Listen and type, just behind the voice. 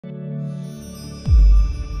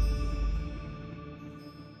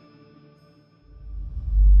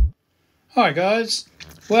Hi guys.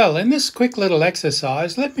 Well, in this quick little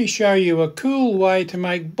exercise, let me show you a cool way to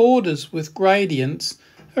make borders with gradients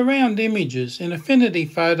around images in Affinity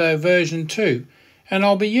Photo version 2. And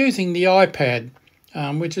I'll be using the iPad,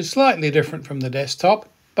 which is slightly different from the desktop,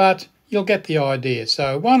 but you'll get the idea.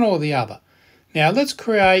 So one or the other. Now let's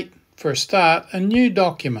create, for a start, a new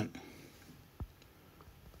document.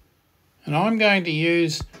 And I'm going to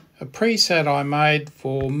use a preset I made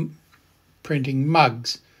for printing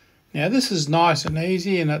mugs. Now this is nice and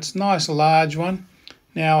easy, and it's a nice large one.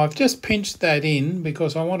 Now I've just pinched that in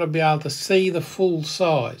because I want to be able to see the full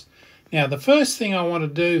size. Now the first thing I want to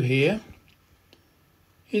do here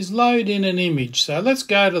is load in an image. So let's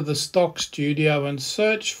go to the stock studio and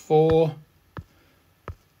search for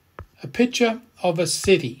a picture of a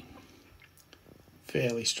city.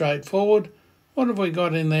 Fairly straightforward. What have we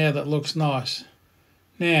got in there that looks nice?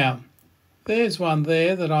 Now there's one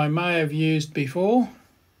there that I may have used before.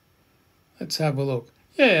 Let's have a look.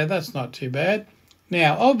 Yeah, that's not too bad.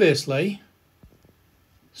 Now, obviously,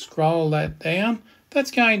 scroll that down. That's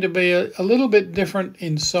going to be a little bit different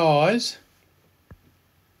in size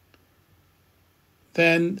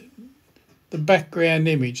than the background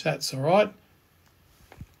image. That's all right.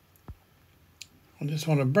 I just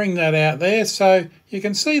want to bring that out there so you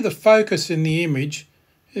can see the focus in the image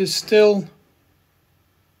is still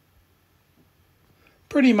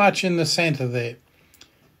pretty much in the center there.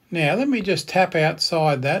 Now let me just tap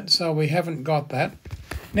outside that so we haven't got that.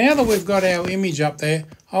 Now that we've got our image up there,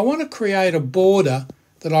 I want to create a border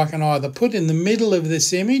that I can either put in the middle of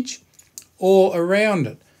this image or around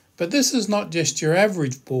it. But this is not just your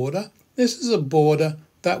average border. This is a border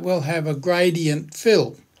that will have a gradient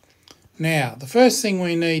fill. Now the first thing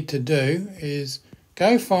we need to do is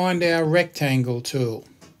go find our rectangle tool.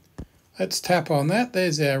 Let's tap on that.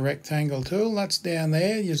 There's our rectangle tool. That's down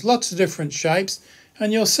there. There's lots of different shapes.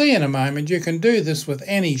 And you'll see in a moment you can do this with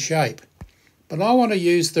any shape. But I want to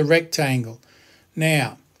use the rectangle.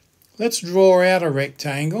 Now, let's draw out a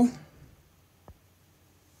rectangle.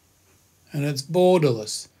 And it's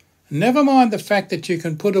borderless. Never mind the fact that you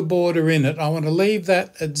can put a border in it. I want to leave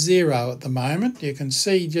that at 0 at the moment. You can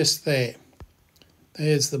see just there.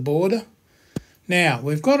 There's the border. Now,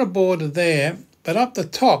 we've got a border there, but up the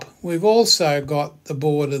top we've also got the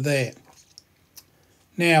border there.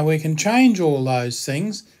 Now we can change all those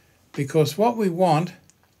things because what we want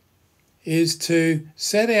is to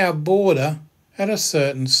set our border at a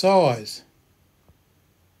certain size.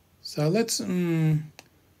 So let's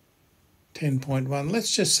 10.1.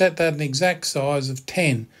 Let's just set that an exact size of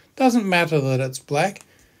 10. Doesn't matter that it's black.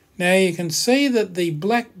 Now you can see that the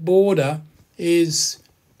black border is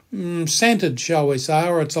centered, shall we say,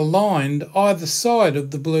 or it's aligned either side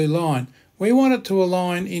of the blue line. We want it to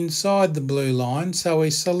align inside the blue line, so we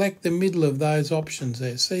select the middle of those options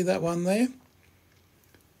there. See that one there?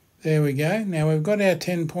 There we go. Now we've got our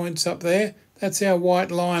 10 points up there. That's our white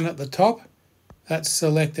line at the top. That's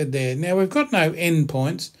selected there. Now we've got no end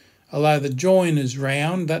points, although the join is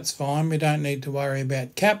round. That's fine. We don't need to worry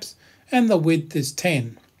about caps. And the width is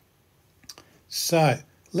 10. So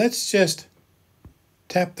let's just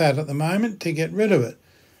tap that at the moment to get rid of it.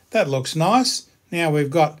 That looks nice. Now we've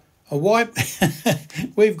got a white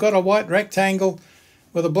rectangle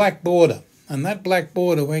with a black border, and that black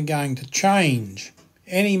border we're going to change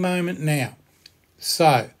any moment now.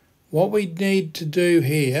 So what we need to do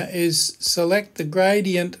here is select the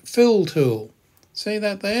gradient fill tool. See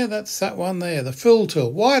that there? That's that one there, the fill tool.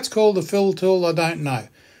 Why it's called the fill tool I don't know,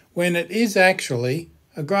 when it is actually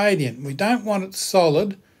a gradient. We don't want it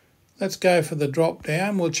solid. Let's go for the drop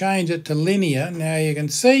down. We'll change it to linear. Now you can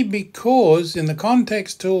see because in the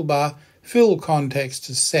context toolbar, fill context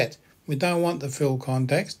is set. We don't want the fill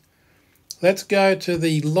context. Let's go to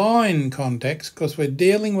the line context because we're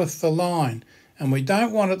dealing with the line and we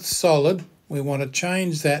don't want it solid. We want to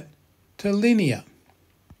change that to linear.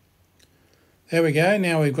 There we go.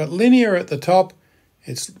 Now we've got linear at the top.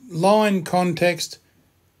 It's line context.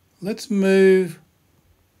 Let's move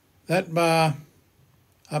that bar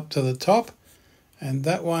up to the top and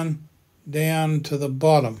that one down to the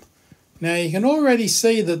bottom. Now you can already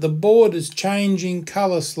see that the board is changing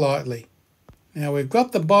colour slightly. Now we've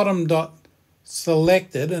got the bottom dot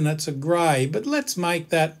selected and it's a grey, but let's make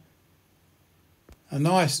that a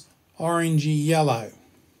nice orangey yellow.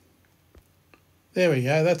 There we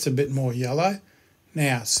go, that's a bit more yellow.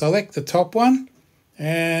 Now select the top one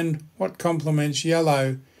and what complements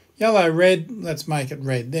yellow? Yellow, red, let's make it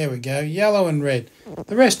red. There we go, yellow and red.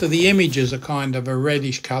 The rest of the images are kind of a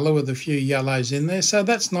reddish colour with a few yellows in there, so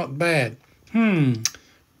that's not bad.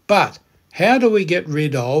 But how do we get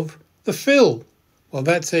rid of the fill? Well,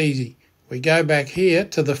 that's easy. We go back here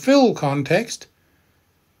to the fill context,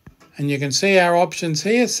 and you can see our options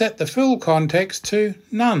here. Set the fill context to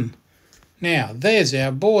none. Now, there's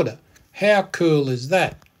our border. How cool is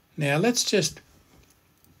that? Now, let's just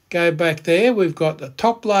go back there. We've got the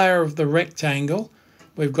top layer of the rectangle.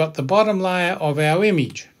 We've got the bottom layer of our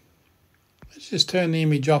image. Let's just turn the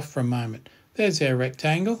image off for a moment. There's our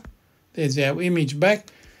rectangle. There's our image back.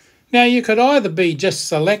 Now, you could either be just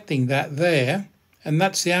selecting that there, and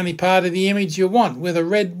that's the only part of the image you want with a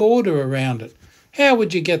red border around it. How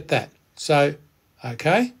would you get that? So,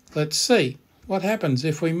 okay, let's see what happens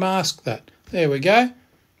if we mask that. There we go.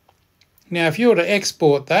 Now, if you were to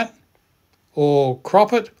export that or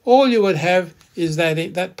crop it, all you would have is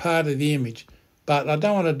that part of the image. But I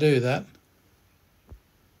don't want to do that.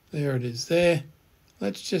 There it is there.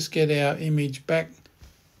 Let's just get our image back.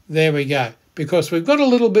 There we go. Because we've got a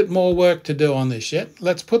little bit more work to do on this yet.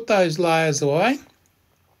 Let's put those layers away.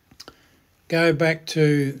 Go back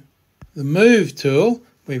to the Move tool.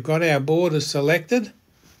 We've got our border selected.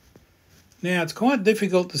 Now it's quite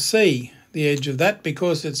difficult to see the edge of that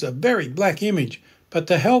because it's a very black image. But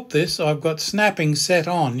to help this, I've got snapping set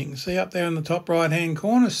on. You can see up there in the top right hand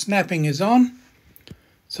corner, snapping is on.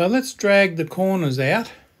 So let's drag the corners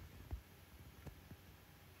out.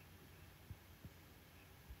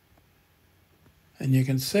 And you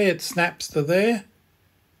can see it snaps to there,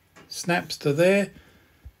 snaps to there.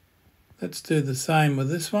 Let's do the same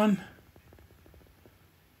with this one.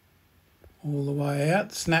 All the way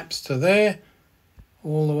out, snaps to there,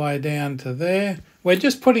 all the way down to there. We're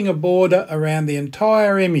just putting a border around the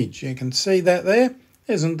entire image. You can see that there.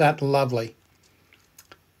 Isn't that lovely?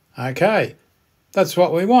 Okay, that's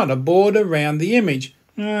what we want, a border around the image.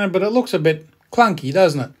 But it looks a bit clunky,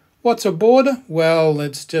 doesn't it? What's a border? Well,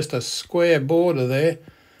 it's just a square border there.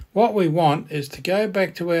 What we want is to go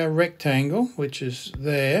back to our rectangle, which is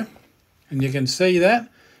there, and you can see that.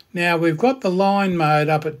 Now we've got the line mode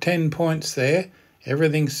up at 10 points there.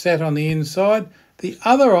 Everything's set on the inside. The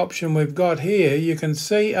other option we've got here, you can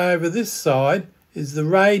see over this side, is the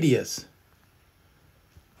radius.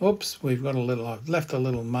 Oops, I've left a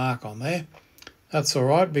little mark on there. That's all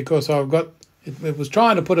right because it was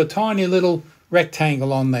trying to put a tiny little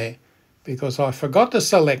rectangle on there because I forgot to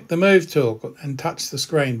select the Move tool and touch the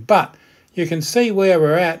screen. But you can see where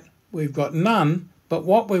we're at. We've got none, but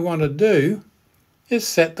what we want to do is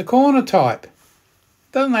set the corner type.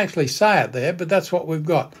 Doesn't actually say it there, but that's what we've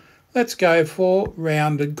got. Let's go for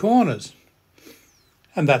rounded corners.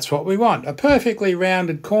 And that's what we want. A perfectly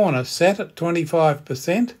rounded corner set at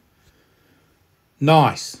 25%.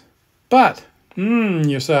 Nice. But,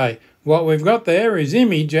 you say, what we've got there is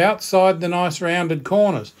image outside the nice rounded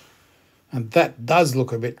corners. And that does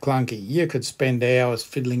look a bit clunky. You could spend hours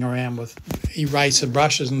fiddling around with eraser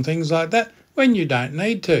brushes and things like that when you don't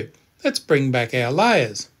need to. Let's bring back our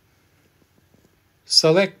layers.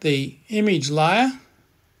 Select the image layer,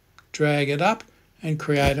 drag it up and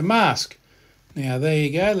create a mask. Now there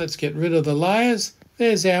you go, let's get rid of the layers.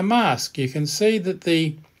 There's our mask. You can see that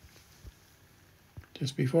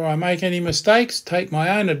just before I make any mistakes, take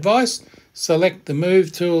my own advice, select the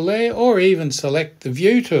Move tool there or even select the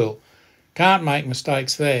View tool. Can't make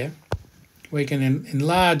mistakes there. We can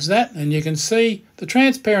enlarge that and you can see the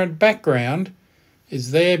transparent background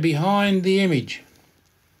is there behind the image.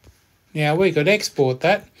 Now we could export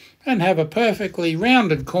that and have a perfectly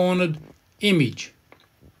rounded cornered image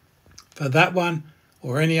for that one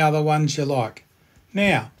or any other ones you like.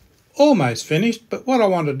 Now, almost finished, but what I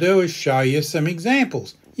want to do is show you some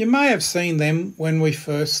examples. You may have seen them when we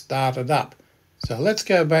first started up. So let's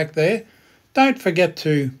go back there. Don't forget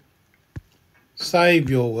to save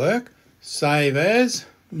your work. Save as,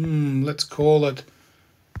 let's call it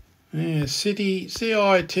CITY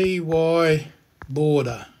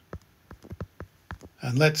border.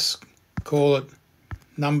 And let's call it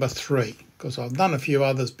number 3 because I've done a few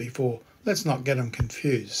others before. Let's not get them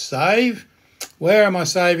confused. Save. Where am I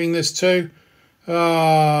saving this to?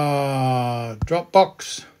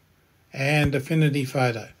 Dropbox and Affinity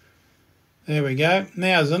Photo. There we go.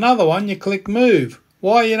 Now there's another one. You click Move.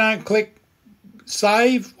 Why you don't click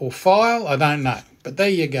Save or File, I don't know. But there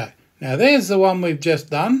you go. Now there's the one we've just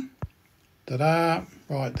done. Ta-da!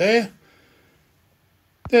 Right there.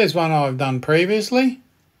 There's one I've done previously.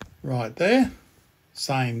 Right there.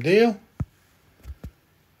 Same deal.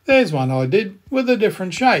 There's one I did with a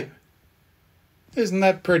different shape. Isn't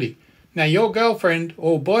that pretty? Now your girlfriend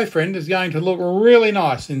or boyfriend is going to look really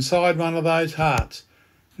nice inside one of those hearts.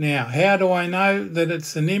 Now how do I know that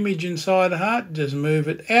it's an image inside a heart? Just move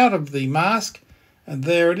it out of the mask and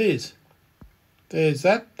there it is. There's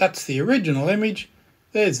that. That's the original image.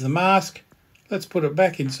 There's the mask. let's put it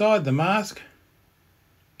back inside the mask.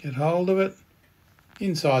 Get hold of it.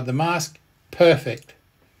 Inside the mask. Perfect.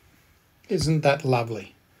 Isn't that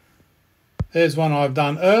lovely? There's one I've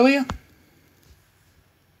done earlier.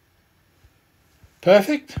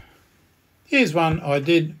 Perfect. Here's one I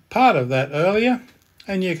did part of that earlier,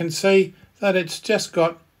 and you can see that it's just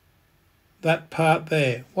got that part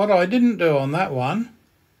there. What I didn't do on that one,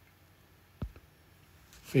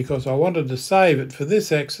 because I wanted to save it for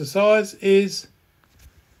this exercise, is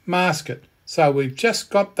mask it. So we've just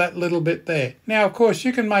got that little bit there. Now, of course,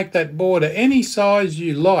 you can make that border any size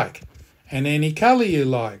you like, and any colour you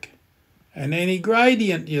like, and any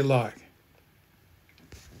gradient you like.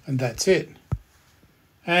 And that's it.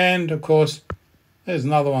 And, of course, there's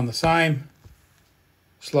another one the same,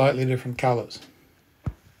 slightly different colours.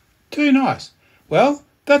 Too nice. Well,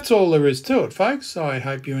 that's all there is to it, folks. I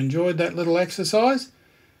hope you enjoyed that little exercise.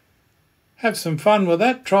 Have some fun with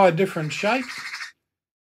that. Try different shapes.